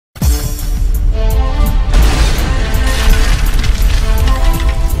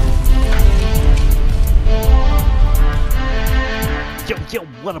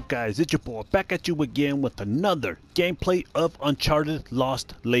What up guys, it's your boy back at you again with another gameplay of Uncharted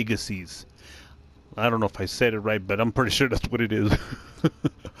Lost Legacies. I don't know if I said it right, but I'm pretty sure that's what it is.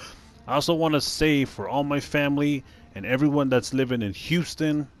 I also want to say for all my family and everyone that's living in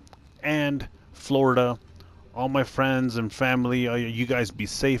Houston and Florida, all my friends and family, you guys be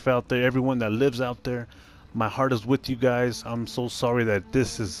safe out there. Everyone that lives out there, my heart is with you guys. I'm so sorry that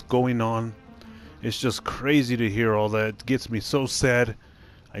this is going on. It's just crazy to hear all that. It gets me so sad.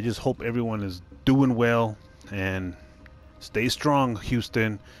 I just hope everyone is doing well and stay strong,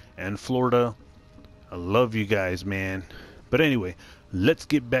 Houston and Florida. I love you guys, man. But anyway, let's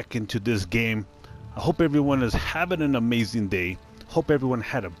get back into this game. I hope everyone is having an amazing day. Hope everyone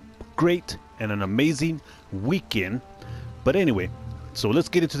had a great and an amazing weekend. But anyway, so let's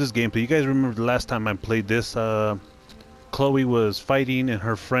get into this gameplay. You guys remember the last time I played this? Chloe was fighting and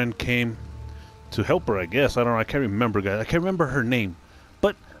her friend came to help her, I guess. I don't know. I can't remember, guys. I can't remember her name.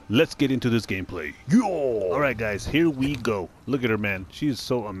 But let's get into this gameplay. Yo! Alright, guys. Here we go. Look at her, man. She is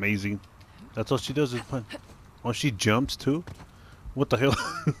so amazing. That's all she does is punch. Oh, she jumps, too? What the hell?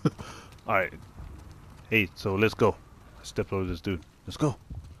 Alright. Hey, so let's go. I stepped over this dude. Let's go.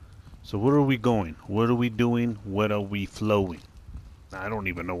 So where are we going? What are we doing? What are we flowing? I don't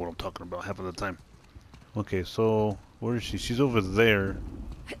even know what I'm talking about half of the time. Okay, so where is she? She's over there.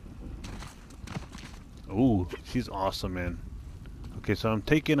 Ooh, she's awesome, man. Okay, so I'm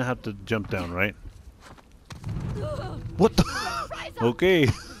taking, I have to jump down, right? What the? Okay.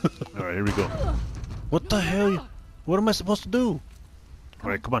 Alright, here we go. What the hell? What am I supposed to do?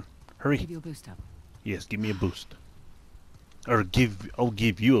 Alright, come on. Hurry. Give you a boost up. Yes, give me a boost. Or I'll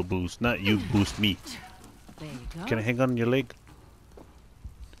give you a boost, not you boost me. There you go. Can I hang on your leg?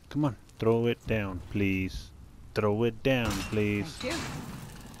 Come on. Throw it down, please. Throw it down, please. Thank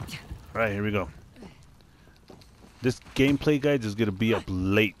you. Alright, here we go. This gameplay, guys, is gonna be up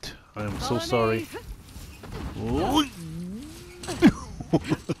late. I am so sorry.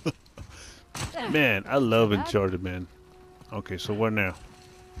 Man, I love Uncharted, man. Okay, so where now?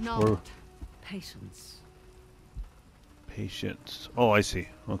 No. Patience. Patience. Oh, I see.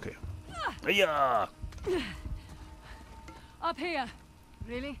 Okay. Yeah. Up here.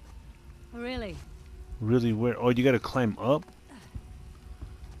 Really? Really? Really? Where? Oh, you gotta climb up?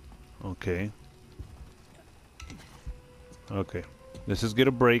 Okay. Okay. Let's just get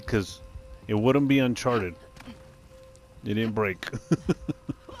a break, because it wouldn't be Uncharted. It didn't break. Careful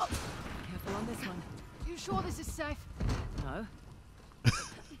on this one. You sure this is safe? No.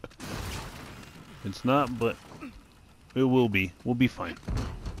 It's not, but it will be. We'll be fine.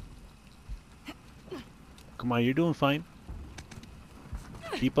 Come on, you're doing fine.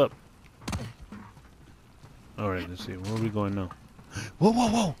 Keep up. Alright, let's see. Where are we going now? Whoa, whoa,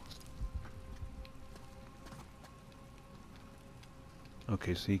 whoa!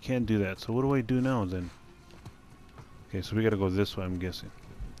 Okay, so you can't do that. So what do I do now then? Okay, so we gotta go this way, I'm guessing.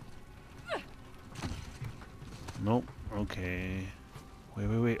 Nope. Okay.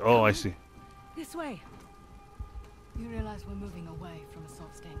 Wait. Oh, I see. This way. You realize we're moving away from a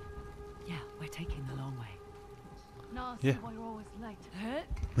salt stain. Yeah, we're taking the long way. No, Yeah. why you're always late.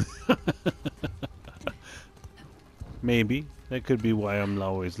 Maybe. That could be why I'm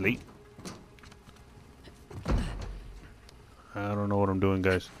always late. I don't know what I'm doing,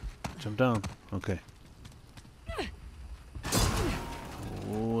 guys. Jump down. Okay.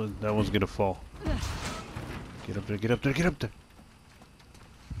 Oh, that one's gonna fall. Get up there, get up there, get up there.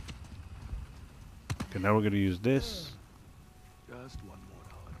 Okay, now we're gonna use this. Just one more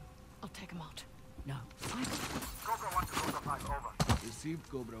hour. I'll take him out. No. Cobra 1 to Cobra 5, over. Received,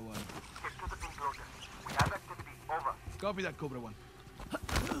 Cobra 1. Get to the enclosure. We have activity, over. Copy that, Cobra 1.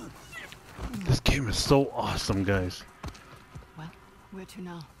 This game is so awesome, guys. Well, where to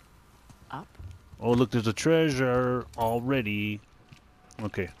now? Up. Oh, look, there's a treasure already.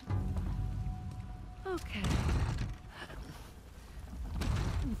 Okay. Okay.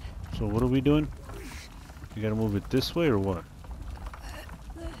 So what are we doing? You gotta move it this way or what?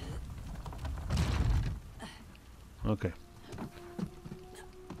 Okay.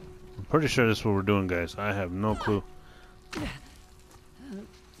 I'm pretty sure that's what we're doing, guys. I have no clue.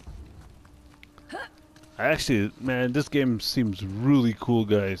 Actually, man, this game seems really cool,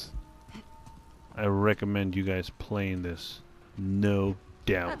 guys. I recommend you guys playing this. No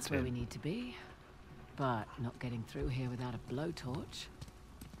doubt. That's where we need to be. But not getting through here without a blowtorch.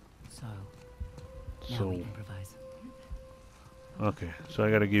 So, now we improvise. Okay, so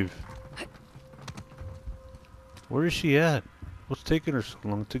I gotta give... Where is she at? What's taking her so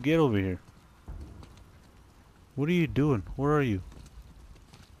long to get over here? What are you doing? Where are you?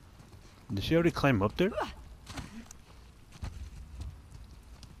 Did she already climb up there?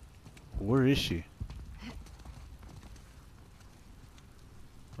 Where is she?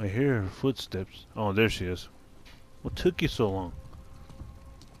 I hear her footsteps. Oh, there she is. What took you so long?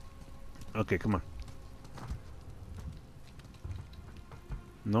 Okay, come on.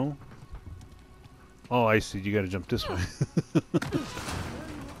 No? Oh, I see. You gotta jump this way.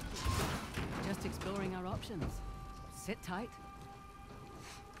 Just exploring our options. Sit tight.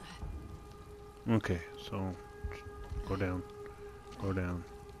 Okay, so go down. Go down.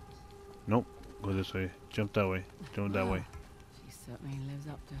 Nope. Go this way. Jump that way. Jump that way. She certainly lives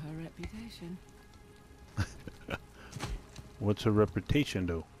up to her reputation. What's her reputation,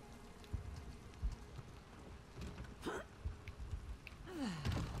 though?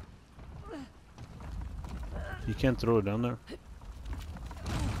 You can't throw it down there?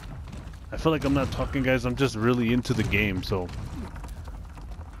 I feel like I'm not talking, guys. I'm just really into the game, so...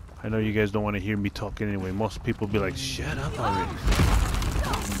 I know you guys don't want to hear me talking anyway. Most people be like, shut up already.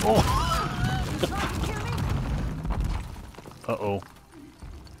 Oh! Uh-oh.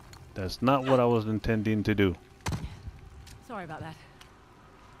 That's not what I was intending to do. Sorry about that.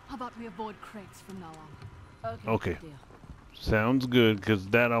 How about we avoid crates from now on? Okay. Deal. Sounds good, because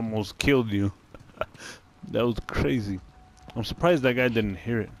that almost killed you. That was crazy. I'm surprised that guy didn't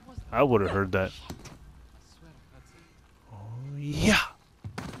hear it. I would have heard that. Oh, yeah!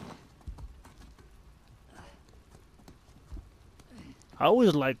 I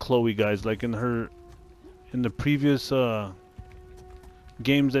always like Chloe, guys. Like in the previous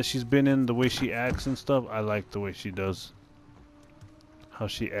games that she's been in, the way she acts and stuff, I like the way she does. How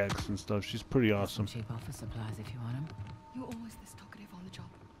she acts and stuff. She's pretty awesome. Cheap office supplies if you want them. You're always this talkative on the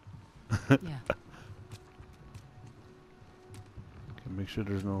job. Yeah. Okay, make sure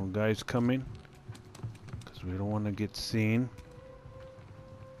there's no guys coming, because we don't want to get seen.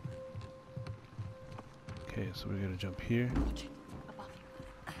 Okay, so we gotta jump here. Watch it. Above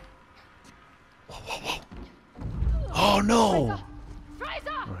you. Oh no!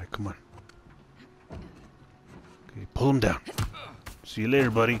 Fraser! Alright, come on. Okay, pull him down. See you later,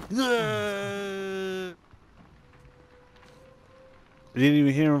 buddy. I didn't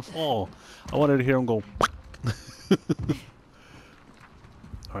even hear him fall. I wanted to hear him go.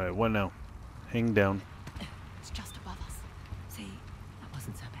 Alright, what now? Hang down. It's just above us. See, that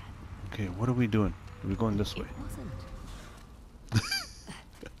wasn't so bad. Okay, what are we doing? Are we going this way? It wasn't.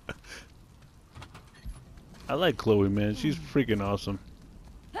 I like Chloe, man. She's freaking awesome.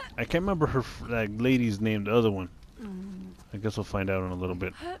 I can't remember her like lady's name, the other one. I guess we'll find out in a little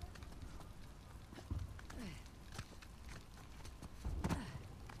bit.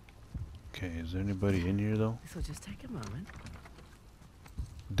 Okay, is there anybody in here though? This will just take a moment.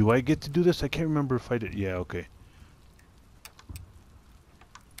 Do I get to do this? I can't remember if I did. Yeah, okay.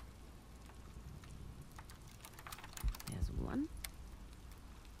 There's one.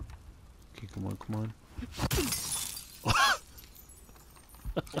 Okay, come on, come on.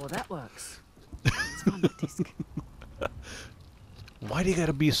 Oh, that works. It's on the disc. Why do you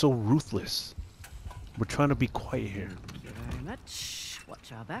gotta be so ruthless? We're trying to be quiet here. Thank you very much.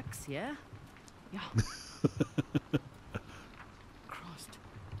 Watch our backs, yeah? Yeah. Christ.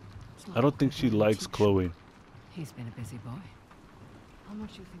 It's not I don't think she awkward likes teach. Chloe. He's been a busy boy. How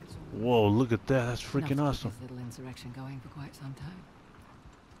much do you think it's all? Whoa, look at that. That's Enough freaking to keep awesome. This little insurrection going for quite some time.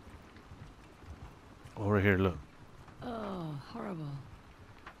 Over here, look. Oh, horrible.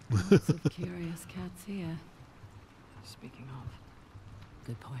 Lots of curious cats here. Speaking of,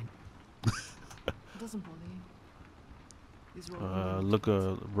 Good point. it doesn't bother you. These are all Look,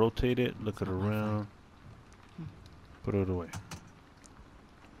 rotate it, look it It's not my around, Hmm. put it away.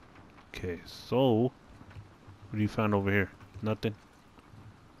 Okay, so what do you find over here? Nothing.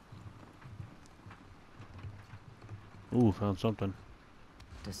 Ooh, found something.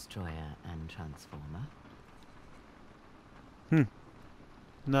 Destroyer and transformer.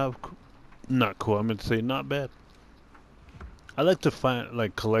 Not cool. I meant to say not bad. I like to find,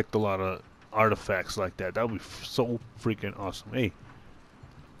 like, collect a lot of artifacts like that. That would be so freaking awesome. Hey,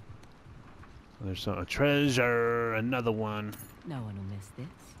 there's a treasure. Another one. No one will miss this.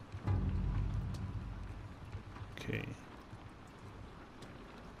 Okay.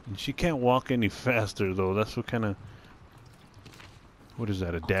 And she can't walk any faster though. That's what kind of. What is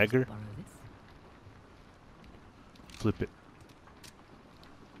that? A I'll just dagger? borrow this. Flip it.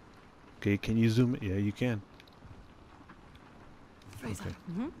 Okay, can you zoom it? Yeah, you can. Fraser, Okay.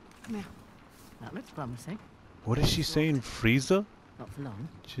 come here. That looks promising. What is she saying? Frieza? Not for long.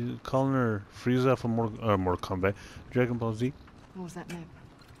 She's calling her Frieza from Mortal Kombat. Dragon Ball Z. What was that name?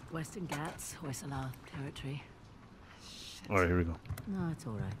 Western Ghats, Hoysala territory. Shit. Alright, here we go. No, it's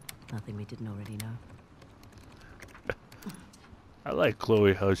all right. Nothing we didn't already know. I like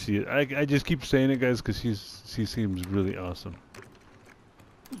Chloe, how I just keep saying it, guys, because she seems really awesome.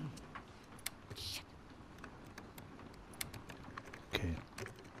 Okay.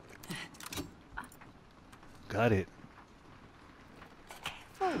 Got it.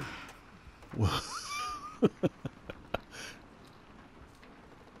 Whoa.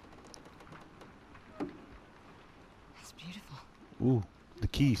 It's beautiful. Ooh, the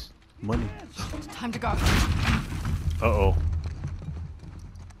keys. Money. It's time to go. Uh-oh.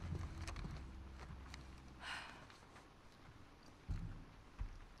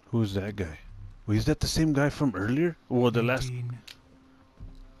 Who's that guy? Well, is that the same guy from earlier? Or the last...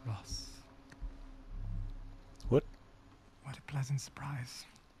 Ross. What? What a pleasant surprise.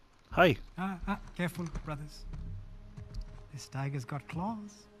 Hi. Careful, brothers. This tiger's got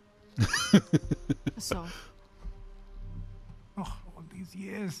claws. So, Oh, all these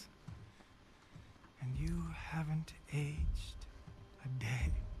years. And you haven't aged a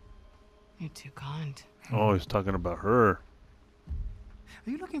day. you're too kind. Oh, he's talking about her. Are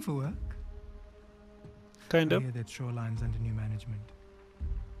you looking for work? Kind I of. hear that Shoreline's under new management.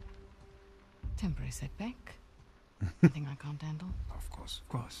 Temporary setback. Nothing I can't handle. Of course, of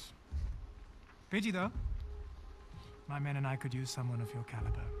course. Pidgey, though. My men and I could use someone of your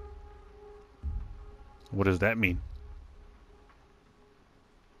caliber. What does that mean?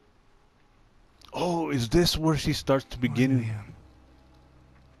 Oh, is this where she starts to Why are you begin? here?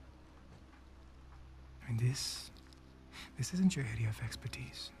 I mean, this isn't your area of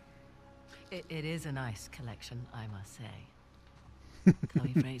expertise. It is a nice collection, I must say.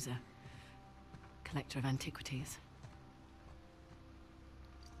 Chloe Fraser, collector of antiquities.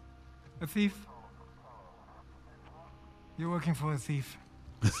 A thief? You're working for a thief.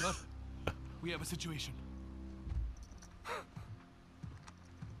 Sir, we have a situation.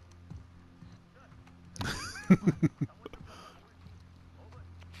 I'll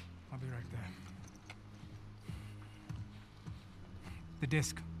be right there. The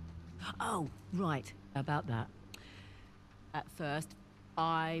disc. Oh, right, about that. At first,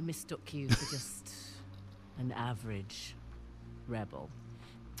 I mistook you for just an average rebel.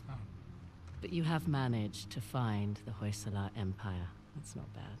 Oh. But you have managed to find the Hoysala Empire. That's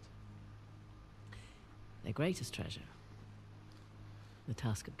not bad. Their greatest treasure, the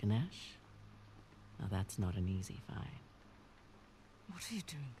Tusk of Ganesh. Now that's not an easy find. What are you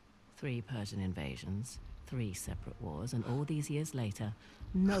doing? 3 Persian invasions, 3 separate wars, and all these years later,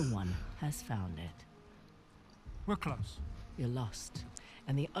 no one has found it. We're close. You're lost.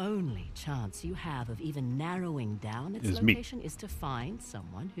 And the only chance you have of even narrowing down its Is me. location is to find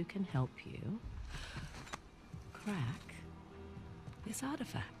someone who can help you crack this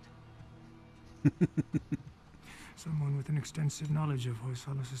artifact. Someone with an extensive knowledge of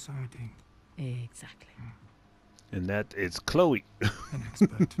Hoysala society. Exactly. And that is Chloe. An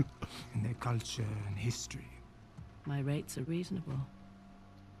expert in their culture and history. My rates are reasonable.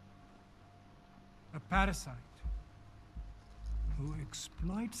 A parasite who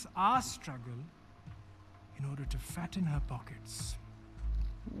exploits our struggle in order to fatten her pockets.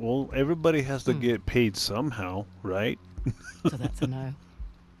 Well, everybody has to get paid somehow, right? So that's a no.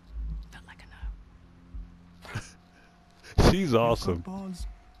 Felt like a no. She's You've got awesome. balls.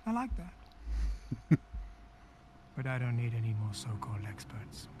 I like that. But I don't need any more so-called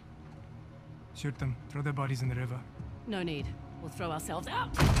experts. Shoot them. Throw their bodies in the river. No need. We'll throw ourselves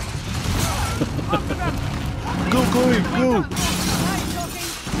out. Go, Chloe, go!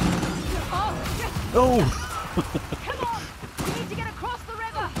 Oh! Come on! We need to get across the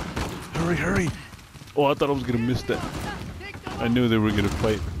river! Hurry, hurry! Oh, I thought I was gonna miss that. I knew they were gonna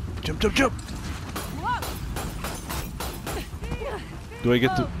fight. Jump, jump, jump! Do I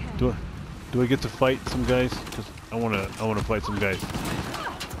get to do I get to fight some guys? Cause I wanna fight some guys.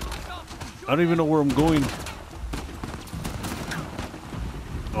 I don't even know where I'm going.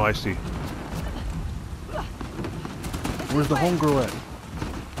 Oh, I see. Where's the homegirl at?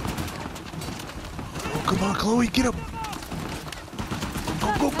 Oh, come on, Chloe, get up!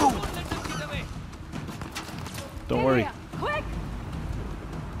 Go, go, go! Don't worry. Quick!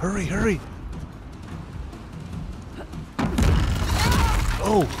 Hurry, hurry!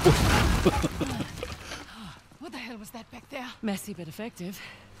 Oh! What the hell was that back there? Messy but effective.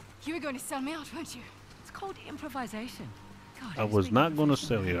 You were going to sell me out, weren't you? It's called improvisation. God, I I was speak not gonna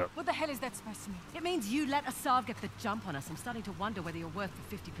professional. sell you out. What the hell is that supposed to mean? It means you let Asav get the jump on us. I'm starting to wonder whether you're worth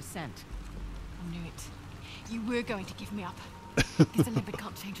the 50%. I knew it. You were going to give me up. Guess a limpet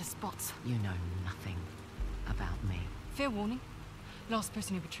can't change his spots. You know nothing about me. Fair warning. Last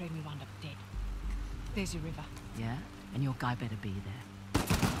person who betrayed me wound up dead. There's your river. Yeah? And your guy better be there.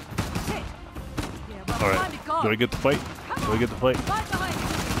 That's it. Yeah, well, Alright. time to go. Do I get to fight? Come Do I get the fight? Right behind you.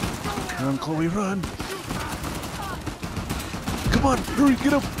 Come on, Chloe, run! Come on, hurry,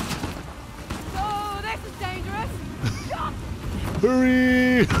 get up! Oh, this is dangerous.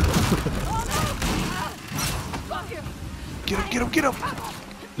 Hurry! Got you. Get up, get up, get up!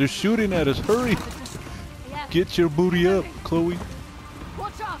 They're shooting at us, hurry! Yeah. Get your booty up, Chloe.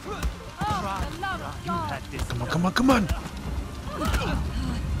 Watch out. Oh, the love of God. Come on, come on, come on!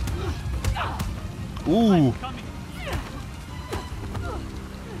 Ooh!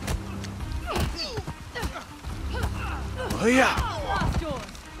 Oh yeah! Last yours.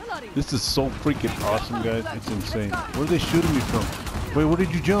 Bloody. This is so freaking awesome, guys. It's insane. Where are they shooting me from? Wait, where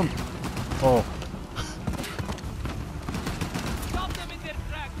did you jump? Oh.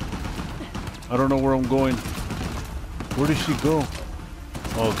 I don't know where I'm going. Where did she go?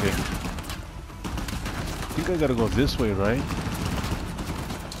 Oh, okay. I think I gotta go this way, right?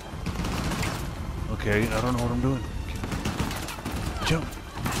 Okay, I don't know what I'm doing. Jump.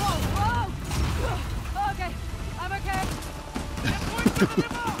 Whoa, whoa. Okay, I'm okay.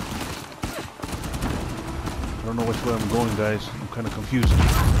 I don't know which way I'm going, guys. I'm kind of confused.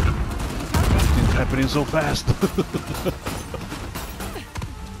 Everything's happening so fast.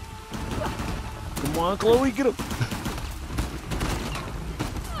 Come on, Chloe, get up.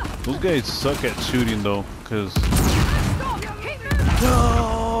 Those guys suck at shooting, though, because... Stop. Keep moving.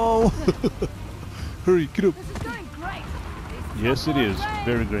 No! Hurry, get up. This is going great. Yes, it is.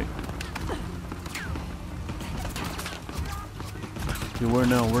 Very great. Okay, where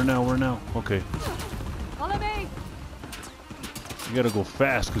now? Where now? Where now? Okay. Follow me. We gotta go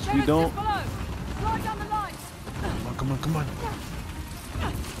fast, because we Clearance don't... is below. Slide down the line. Come on, come on, come on.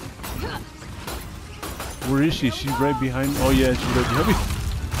 Where is she? She's right behind... Oh, yeah, she's right behind me.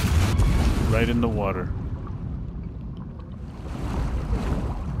 Right in the water.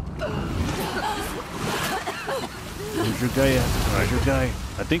 Where's your guy at? Where's your guy?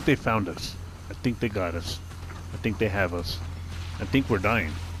 I think they found us. I think they got us. I think they have us. I think we're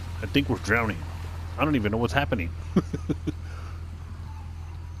dying. I think we're drowning. I don't even know what's happening.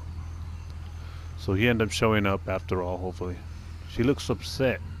 So he ended up showing up after all, hopefully. She looks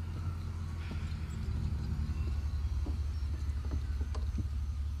upset.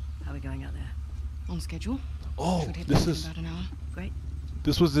 How are we going out there? On schedule. Oh, Should hit this land in is... about an hour. Great.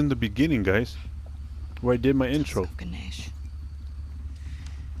 This was in the beginning, guys. Where I did my intro. Tusk of Ganesh.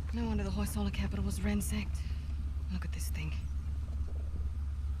 No wonder the Hoysala capital was ransacked. Look at this thing.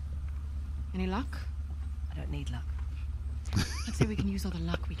 Any luck? I don't need luck. Let's say we can use all the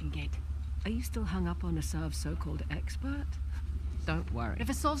luck we can get. Are you still hung up on Asav's so-called expert? Don't worry. If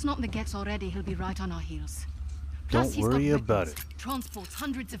Asav's not in the Gets already, he'll be right on our heels. Don't Plus, he's got worry about weapons, transports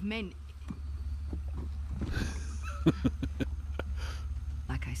hundreds of men.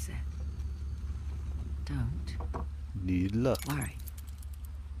 Like I said, don't Need luck. worry.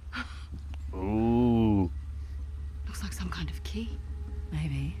 Ooh. Looks like some kind of key.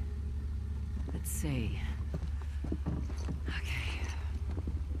 Maybe. Let's see. Okay.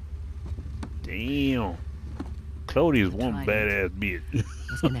 Damn. Chloe is one Tried badass bitch.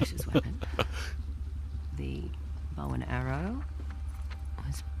 Was Ganesh's weapon. The bow and arrow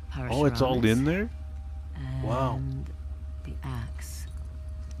was Oh, it's all in there? And Wow. the axe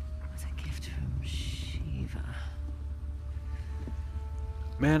was a gift from Shiva.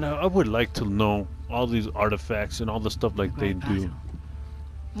 Man, I would like to know all these artifacts and all the stuff like they do.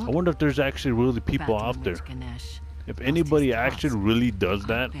 I wonder if there's actually really people out there. If anybody actually really does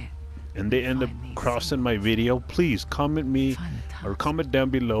that and they end up crossing my video, please comment me or comment down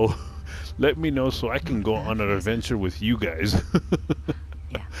below. Let me know so I can go on an adventure with you guys.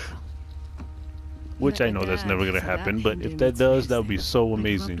 Yeah. Which I know that's never gonna happen, but if that does, that would be so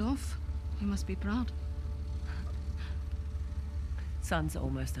amazing. Off. You must be proud. Sun's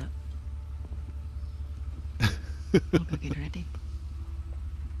almost up. I'll go get ready.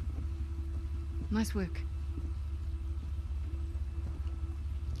 Nice work.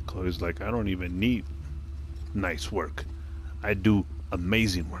 Chloe's like, I don't even need nice work. I do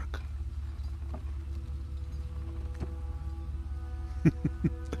amazing work.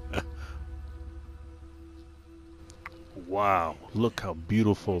 Wow, look how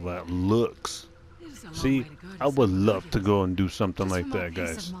beautiful that looks. This is a long See, way to go to I would some love to go and do something Just like for my that,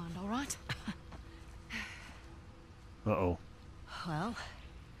 peace guys. of mind, all right? Uh-oh. Well,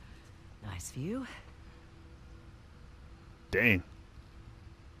 nice view. Dang.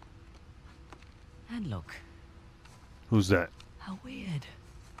 And look, Who's that? how weird.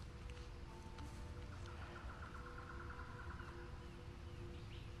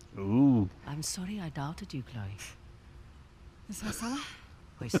 Ooh. I'm sorry I doubted you, Chloe. Is that Salah?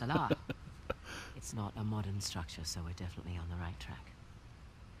 Hoysala. It's not a modern structure, so we're definitely on the right track.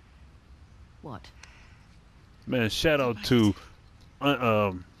 What? Man, shout out to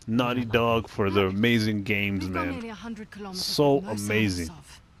Naughty Dog for their amazing games, We've gone man. nearly 100 kilometers So with no sign of amazing.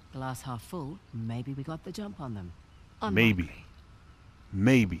 Sov. Glass half full. Maybe we got the jump on them. Maybe. Unlikely.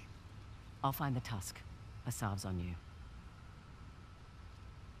 Maybe. I'll find the tusk. Asav's on you.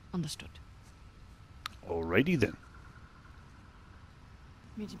 Understood. Alrighty then.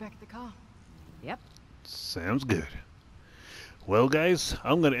 Meet you back at the car. Yep. Sounds good. Well, guys,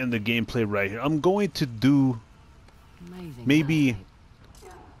 I'm gonna end the gameplay right here. I'm going to do Amazing.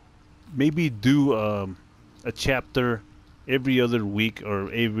 maybe do a chapter every other week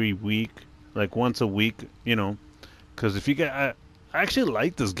or every week, like once a week, you know, because if you guys, I actually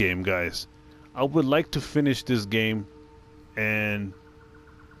like this game, guys. I would like to finish this game, and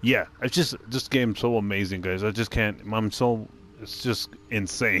yeah, it's just this game's so amazing, guys. I just can't. It's just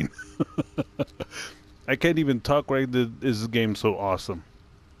insane. I can't even talk right. This game's so awesome.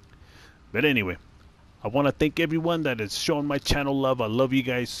 But anyway, I want to thank everyone that has shown my channel love. I love you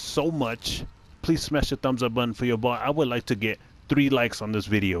guys so much. Please smash the thumbs up button for your boy. I would like to get 3 likes on this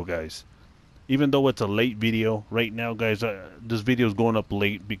video, guys. Even though it's a late video right now, guys, this video is going up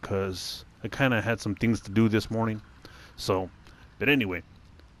late because I kind of had some things to do this morning. So, but anyway,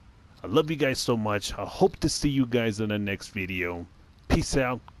 I love you guys so much. I hope to see you guys in the next video. Peace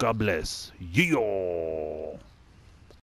out. God bless. Yeah.